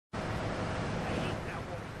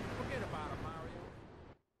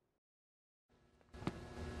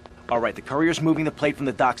All right, the Courier's moving the plate from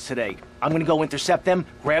the docks today. I'm gonna go intercept them,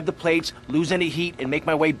 grab the plates, lose any heat, and make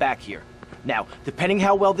my way back here. Now, depending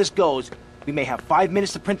how well this goes, we may have 5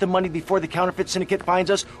 minutes to print the money before the counterfeit syndicate finds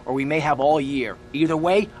us, or we may have all year. Either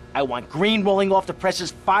way, I want green rolling off the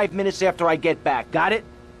presses 5 minutes after I get back. Got it?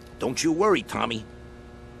 Don't you worry, Tommy.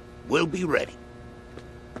 We'll be ready.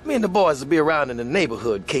 Me and the boys will be around in the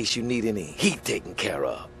neighborhood in case you need any heat taken care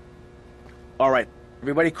of. All right,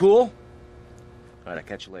 everybody cool? All right, I'll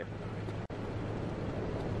catch you later.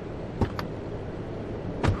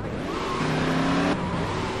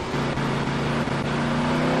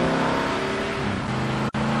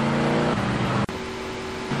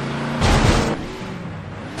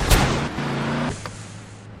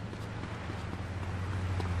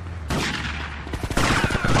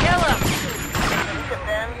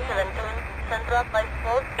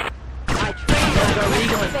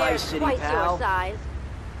 Twice your size.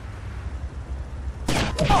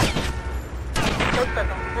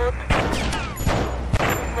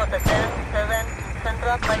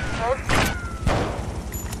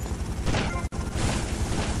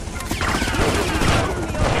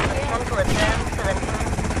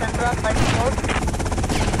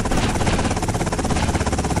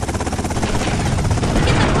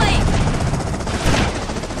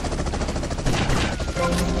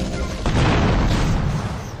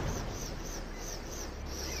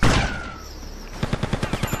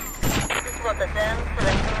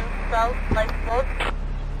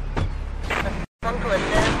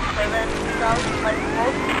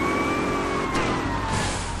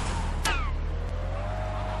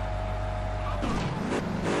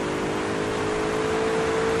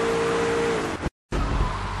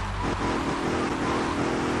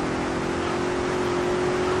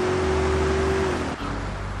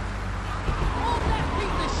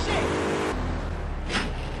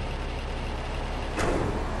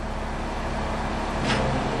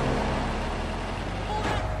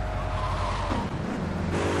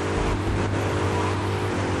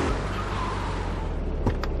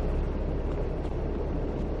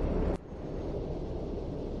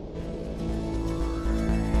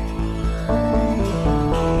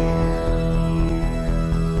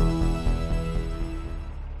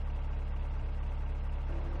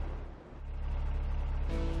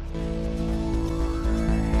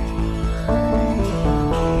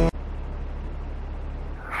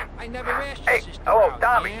 Hey, hello,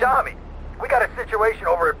 Tommy. We got a situation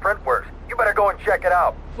over at Printworks. You better go and check it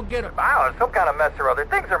out. Forget it. I don't know, some kind of mess or other.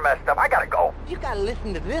 Things are messed up. I gotta go. You gotta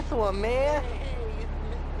listen to this one, man.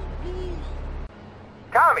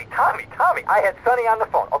 Tommy, I had Sonny on the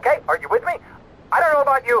phone, okay? Are you with me? I don't know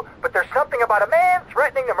about you, but there's something about a man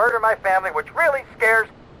threatening to murder my family which really scares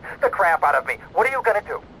the crap out of me. What are you gonna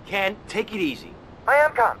do? Ken, take it easy. I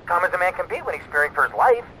am calm. Calm as a man can be when he's fearing for his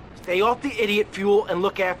life. Stay off the idiot fuel and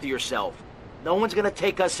look after yourself. No one's gonna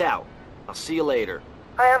take us out. I'll see you later.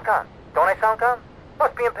 I am calm. Don't I sound calm?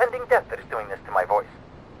 Must be impending death that is doing this to my voice.